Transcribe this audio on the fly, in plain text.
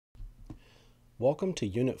Welcome to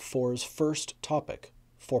Unit 4's first topic,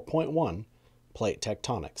 4.1, Plate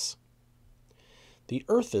Tectonics. The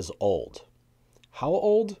Earth is old. How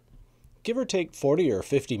old? Give or take 40 or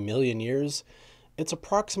 50 million years, it's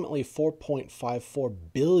approximately 4.54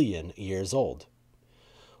 billion years old.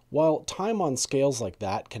 While time on scales like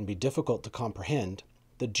that can be difficult to comprehend,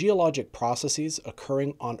 the geologic processes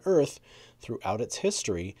occurring on Earth throughout its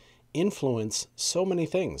history influence so many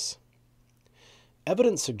things.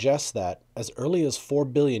 Evidence suggests that, as early as 4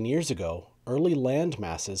 billion years ago, early land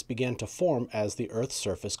masses began to form as the Earth's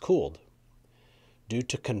surface cooled. Due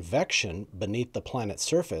to convection beneath the planet's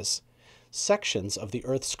surface, sections of the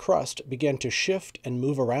Earth's crust began to shift and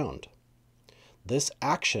move around. This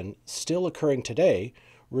action, still occurring today,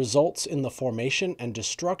 results in the formation and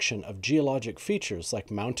destruction of geologic features like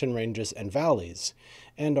mountain ranges and valleys,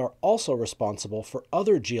 and are also responsible for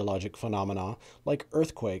other geologic phenomena like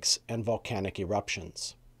earthquakes and volcanic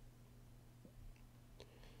eruptions.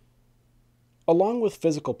 Along with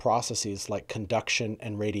physical processes like conduction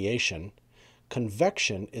and radiation,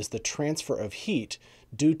 convection is the transfer of heat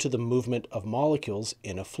due to the movement of molecules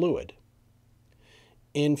in a fluid.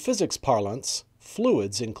 In physics parlance,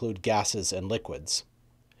 fluids include gases and liquids.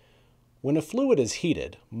 When a fluid is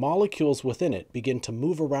heated, molecules within it begin to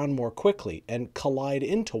move around more quickly and collide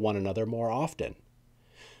into one another more often.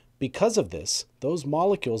 Because of this, those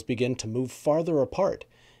molecules begin to move farther apart,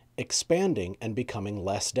 expanding and becoming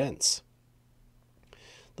less dense.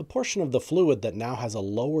 The portion of the fluid that now has a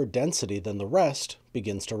lower density than the rest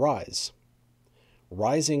begins to rise.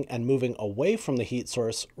 Rising and moving away from the heat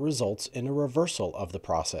source results in a reversal of the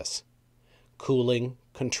process: cooling,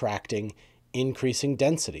 contracting, increasing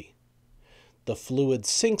density. The fluid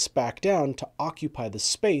sinks back down to occupy the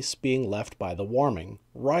space being left by the warming,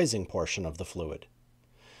 rising portion of the fluid.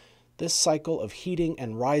 This cycle of heating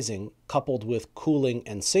and rising, coupled with cooling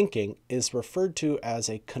and sinking, is referred to as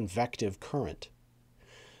a convective current.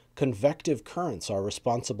 Convective currents are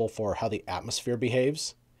responsible for how the atmosphere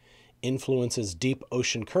behaves, influences deep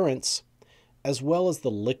ocean currents, as well as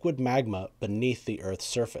the liquid magma beneath the Earth's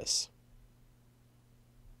surface.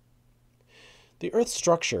 The Earth's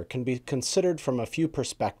structure can be considered from a few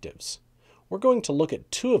perspectives. We're going to look at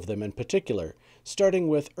two of them in particular, starting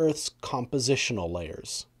with Earth's compositional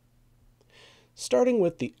layers. Starting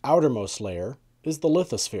with the outermost layer is the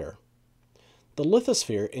lithosphere. The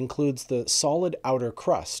lithosphere includes the solid outer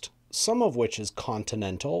crust, some of which is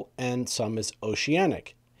continental and some is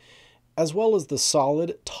oceanic, as well as the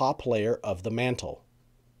solid top layer of the mantle.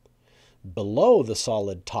 Below the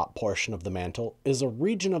solid top portion of the mantle is a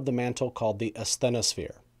region of the mantle called the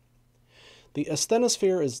asthenosphere. The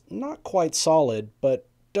asthenosphere is not quite solid, but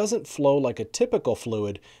doesn't flow like a typical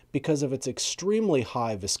fluid because of its extremely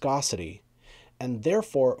high viscosity, and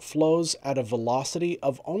therefore flows at a velocity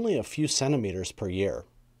of only a few centimeters per year.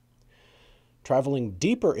 Traveling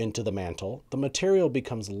deeper into the mantle, the material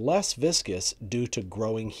becomes less viscous due to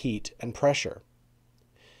growing heat and pressure.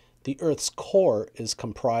 The Earth's core is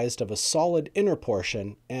comprised of a solid inner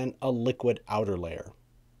portion and a liquid outer layer.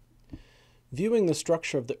 Viewing the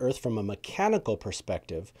structure of the Earth from a mechanical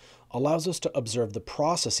perspective allows us to observe the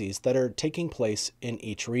processes that are taking place in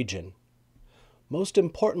each region. Most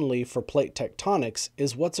importantly for plate tectonics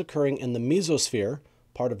is what's occurring in the mesosphere,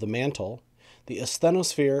 part of the mantle, the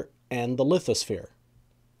asthenosphere, and the lithosphere.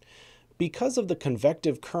 Because of the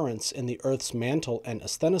convective currents in the Earth's mantle and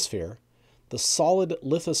asthenosphere, the solid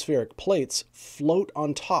lithospheric plates float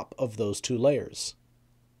on top of those two layers.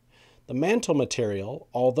 The mantle material,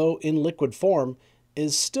 although in liquid form,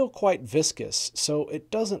 is still quite viscous, so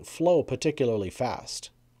it doesn't flow particularly fast.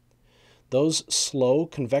 Those slow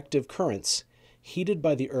convective currents, heated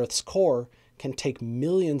by the Earth's core, can take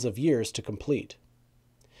millions of years to complete.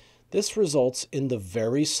 This results in the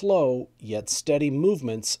very slow yet steady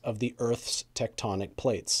movements of the Earth's tectonic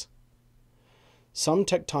plates. Some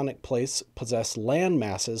tectonic plates possess land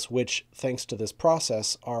masses which, thanks to this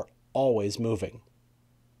process, are always moving.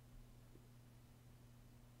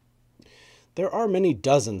 There are many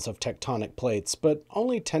dozens of tectonic plates, but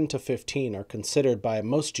only 10 to 15 are considered by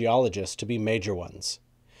most geologists to be major ones.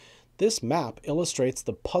 This map illustrates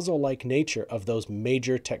the puzzle-like nature of those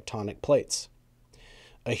major tectonic plates.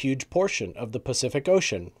 A huge portion of the Pacific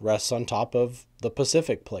Ocean rests on top of the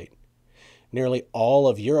Pacific Plate. Nearly all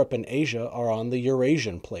of Europe and Asia are on the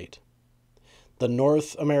Eurasian Plate. The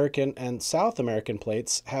North American and South American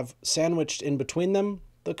plates have sandwiched in between them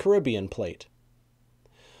the Caribbean Plate.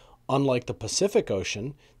 Unlike the Pacific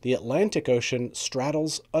Ocean, the Atlantic Ocean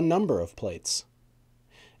straddles a number of plates.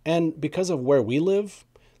 And because of where we live,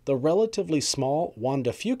 the relatively small Juan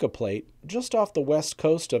de Fuca Plate, just off the west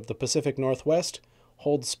coast of the Pacific Northwest,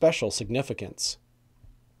 hold special significance.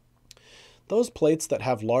 Those plates that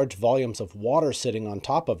have large volumes of water sitting on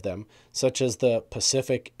top of them, such as the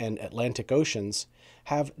Pacific and Atlantic Oceans,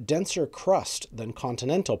 have denser crust than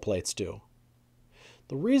continental plates do.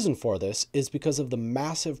 The reason for this is because of the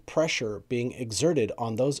massive pressure being exerted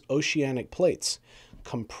on those oceanic plates,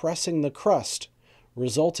 compressing the crust,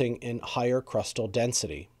 resulting in higher crustal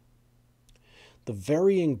density. The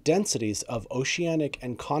varying densities of oceanic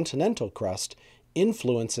and continental crust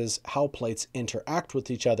influences how plates interact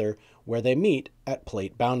with each other where they meet at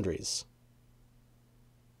plate boundaries.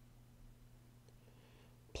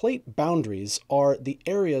 Plate boundaries are the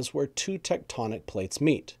areas where two tectonic plates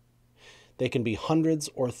meet. They can be hundreds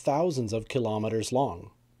or thousands of kilometers long.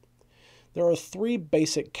 There are three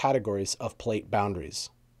basic categories of plate boundaries.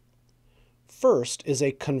 First is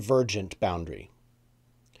a convergent boundary.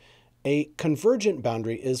 A convergent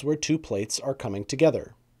boundary is where two plates are coming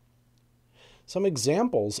together. Some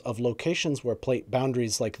examples of locations where plate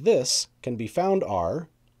boundaries like this can be found are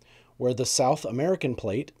where the South American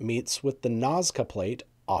plate meets with the Nazca plate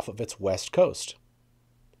off of its west coast.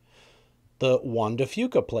 The Juan de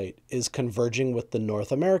Fuca plate is converging with the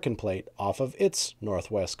North American plate off of its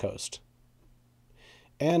northwest coast.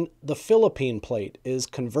 And the Philippine plate is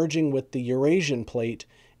converging with the Eurasian plate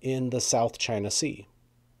in the South China Sea.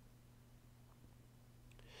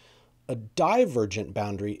 A divergent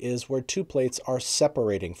boundary is where two plates are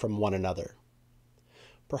separating from one another.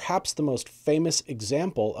 Perhaps the most famous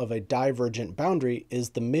example of a divergent boundary is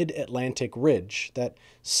the Mid-Atlantic Ridge that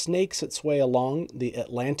snakes its way along the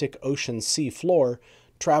Atlantic Ocean sea floor,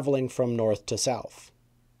 traveling from north to south.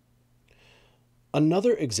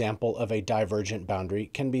 Another example of a divergent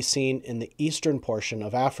boundary can be seen in the eastern portion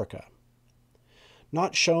of Africa.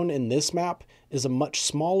 Not shown in this map is a much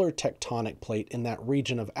smaller tectonic plate in that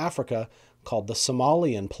region of Africa called the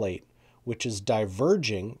Somalian plate, which is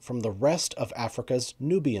diverging from the rest of Africa's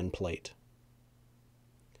Nubian plate.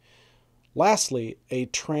 Lastly, a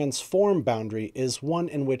transform boundary is one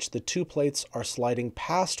in which the two plates are sliding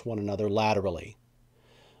past one another laterally.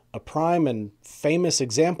 A prime and famous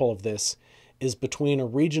example of this is between a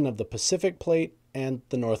region of the Pacific plate and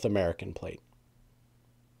the North American plate.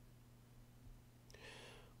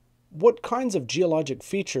 What kinds of geologic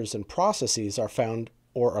features and processes are found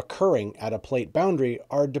or occurring at a plate boundary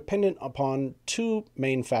are dependent upon two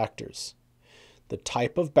main factors: the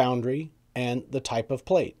type of boundary and the type of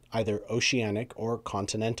plate, either oceanic or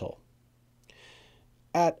continental.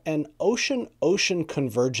 At an ocean-ocean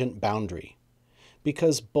convergent boundary,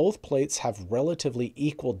 because both plates have relatively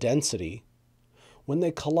equal density, when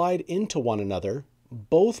they collide into one another,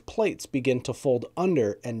 both plates begin to fold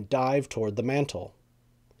under and dive toward the mantle.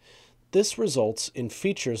 This results in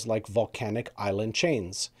features like volcanic island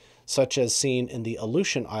chains, such as seen in the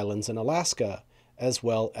Aleutian Islands in Alaska, as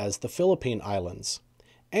well as the Philippine Islands,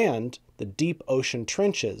 and the deep ocean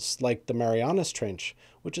trenches like the Marianas Trench,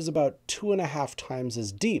 which is about 2.5 times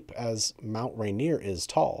as deep as Mount Rainier is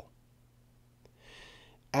tall.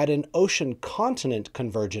 At an ocean-continent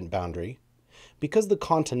convergent boundary, because the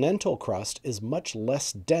continental crust is much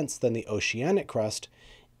less dense than the oceanic crust,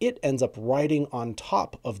 it ends up riding on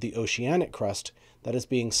top of the oceanic crust that is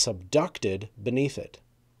being subducted beneath it.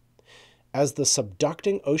 As the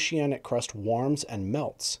subducting oceanic crust warms and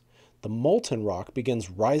melts, the molten rock begins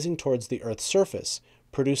rising towards the Earth's surface,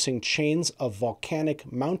 producing chains of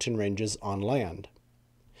volcanic mountain ranges on land.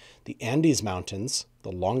 The Andes Mountains,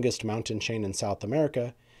 the longest mountain chain in South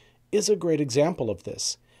America, is a great example of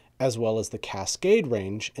this, as well as the Cascade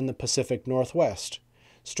Range in the Pacific Northwest,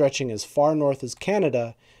 stretching as far north as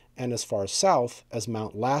Canada and as far south as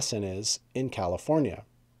Mount Lassen is in California.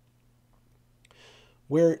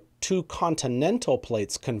 Where two continental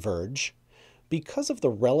plates converge, because of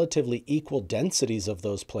the relatively equal densities of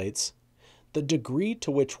those plates, the degree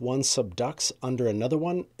to which one subducts under another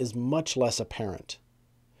one is much less apparent.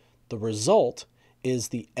 The result is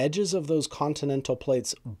the edges of those continental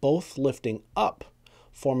plates both lifting up,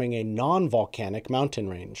 forming a non-volcanic mountain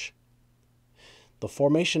range. The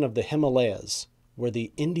formation of the Himalayas, where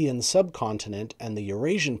the Indian subcontinent and the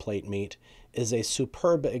Eurasian plate meet, is a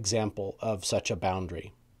superb example of such a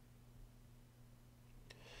boundary.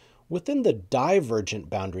 Within the divergent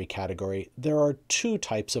boundary category, there are two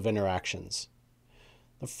types of interactions.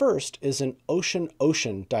 The first is an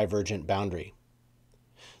ocean-ocean divergent boundary.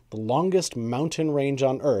 The longest mountain range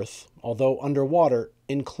on Earth, although underwater,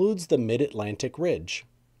 includes the Mid-Atlantic Ridge.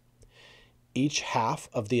 Each half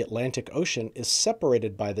of the Atlantic Ocean is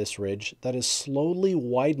separated by this ridge that is slowly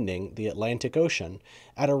widening the Atlantic Ocean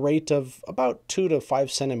at a rate of about 2 to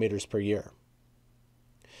 5 centimeters per year.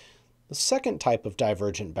 The second type of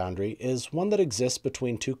divergent boundary is one that exists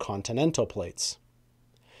between two continental plates.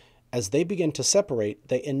 As they begin to separate,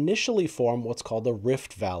 they initially form what's called a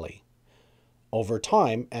rift valley. Over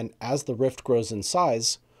time, and as the rift grows in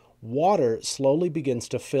size, water slowly begins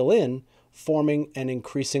to fill in, forming an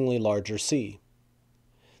increasingly larger sea.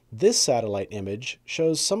 This satellite image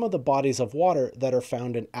shows some of the bodies of water that are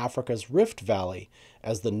found in Africa's Rift Valley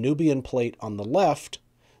as the Nubian plate on the left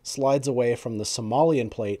slides away from the Somalian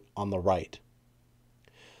plate on the right.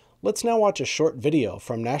 Let's now watch a short video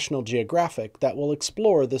from National Geographic that will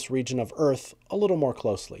explore this region of Earth a little more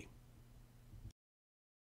closely.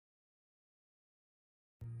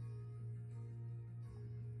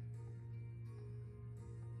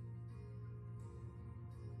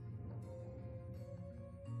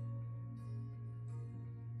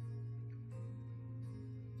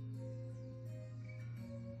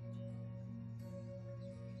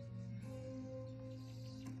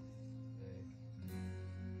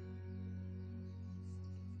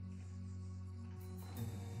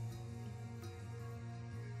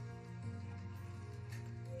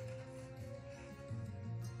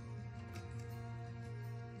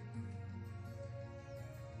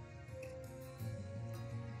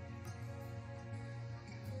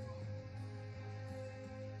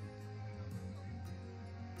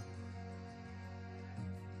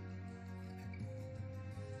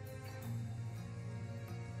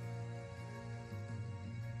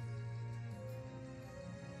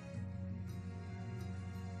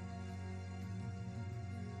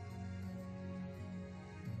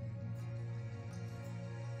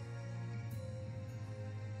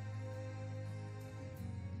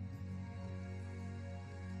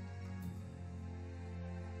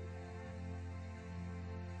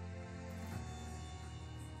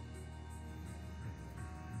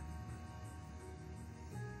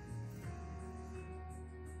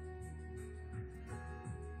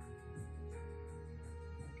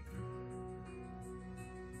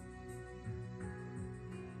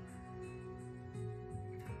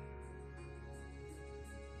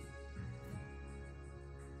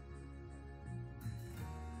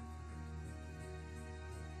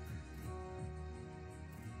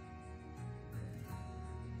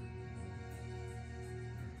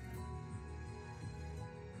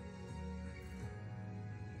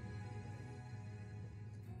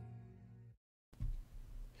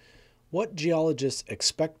 What geologists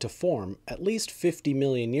expect to form at least 50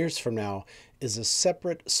 million years from now is a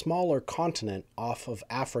separate, smaller continent off of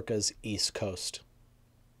Africa's east coast.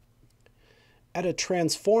 At a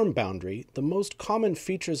transform boundary, the most common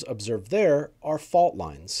features observed there are fault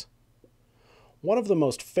lines. One of the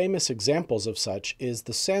most famous examples of such is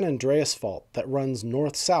the San Andreas Fault that runs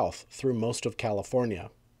north-south through most of California.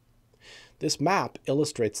 This map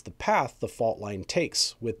illustrates the path the fault line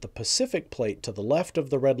takes, with the Pacific plate to the left of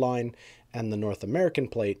the red line and the North American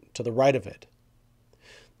plate to the right of it.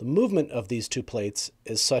 The movement of these two plates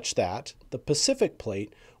is such that the Pacific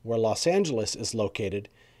plate, where Los Angeles is located,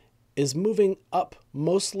 is moving up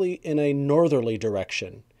mostly in a northerly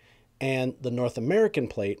direction, and the North American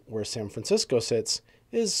plate, where San Francisco sits,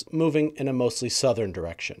 is moving in a mostly southern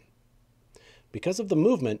direction. Because of the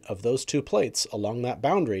movement of those two plates along that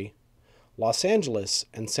boundary, Los Angeles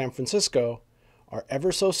and San Francisco are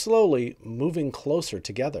ever so slowly moving closer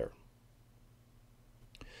together.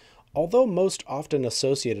 Although most often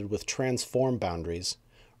associated with transform boundaries,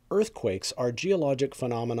 earthquakes are geologic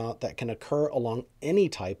phenomena that can occur along any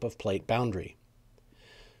type of plate boundary.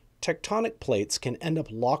 Tectonic plates can end up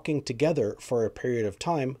locking together for a period of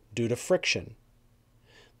time due to friction.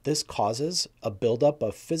 This causes a buildup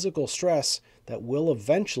of physical stress that will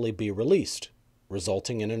eventually be released,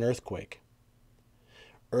 resulting in an earthquake.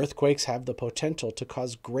 Earthquakes have the potential to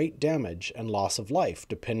cause great damage and loss of life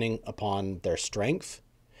depending upon their strength,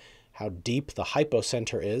 how deep the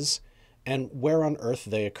hypocenter is, and where on Earth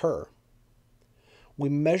they occur. We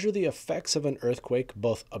measure the effects of an earthquake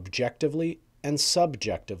both objectively and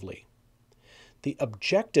subjectively. The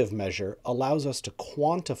objective measure allows us to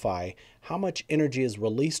quantify how much energy is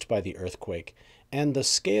released by the earthquake, and the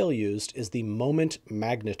scale used is the moment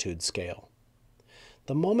magnitude scale.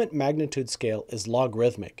 The moment magnitude scale is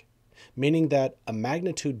logarithmic, meaning that a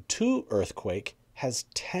magnitude 2 earthquake has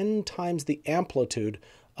 10 times the amplitude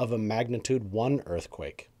of a magnitude 1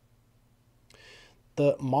 earthquake.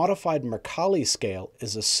 The modified Mercalli scale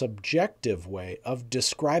is a subjective way of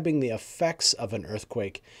describing the effects of an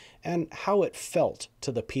earthquake and how it felt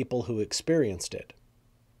to the people who experienced it.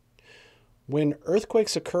 When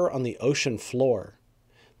earthquakes occur on the ocean floor,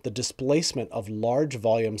 the displacement of large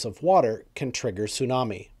volumes of water can trigger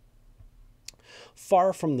tsunami.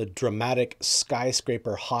 Far from the dramatic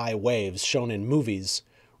skyscraper-high waves shown in movies,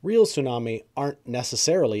 real tsunami aren't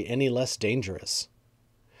necessarily any less dangerous.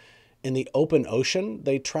 In the open ocean,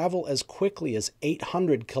 they travel as quickly as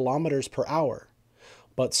 800 kilometers per hour,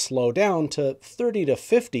 but slow down to 30 to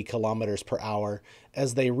 50 kilometers per hour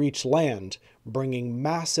as they reach land, bringing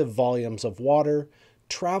massive volumes of water,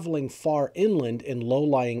 traveling far inland in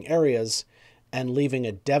low-lying areas, and leaving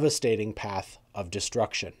a devastating path of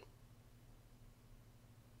destruction.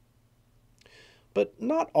 But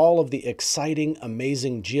not all of the exciting,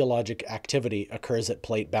 amazing geologic activity occurs at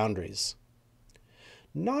plate boundaries.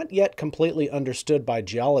 Not yet completely understood by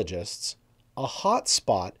geologists, a hot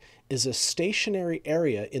spot is a stationary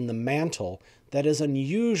area in the mantle that is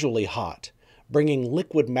unusually hot, bringing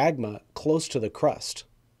liquid magma close to the crust.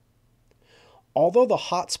 Although the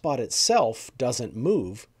hot spot itself doesn't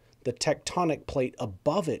move, the tectonic plate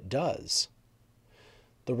above it does.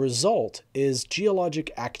 The result is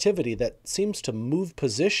geologic activity that seems to move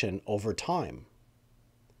position over time.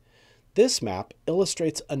 This map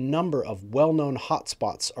illustrates a number of well-known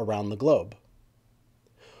hotspots around the globe.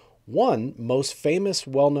 One most famous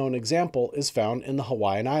well-known example is found in the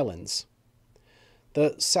Hawaiian Islands.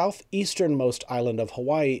 The southeasternmost island of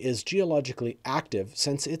Hawaii is geologically active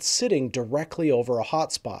since it's sitting directly over a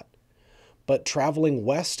hotspot, but traveling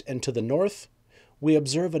west and to the north, we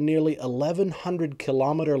observe a nearly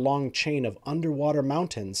 1,100-kilometer-long chain of underwater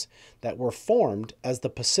mountains that were formed as the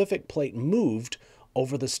Pacific Plate moved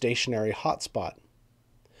over the stationary hotspot.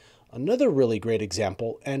 Another really great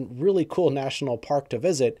example and really cool national park to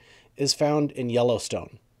visit is found in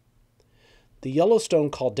Yellowstone. The Yellowstone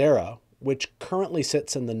caldera, which currently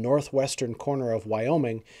sits in the northwestern corner of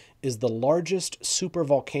Wyoming, is the largest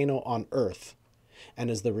supervolcano on Earth and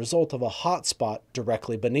is the result of a hotspot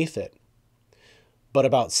directly beneath it. But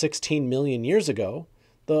about 16 million years ago,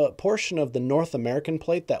 the portion of the North American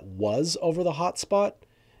plate that was over the hotspot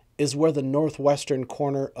is where the northwestern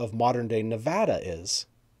corner of modern-day Nevada is.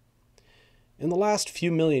 In the last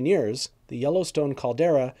few million years, the Yellowstone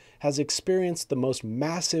caldera has experienced the most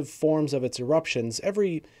massive forms of its eruptions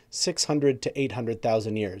every 600 to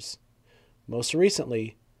 800,000 years. Most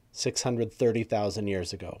recently, 630,000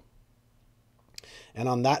 years ago. And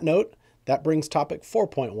on that note, that brings topic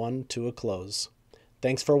 4.1 to a close.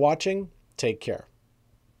 Thanks for watching. Take care.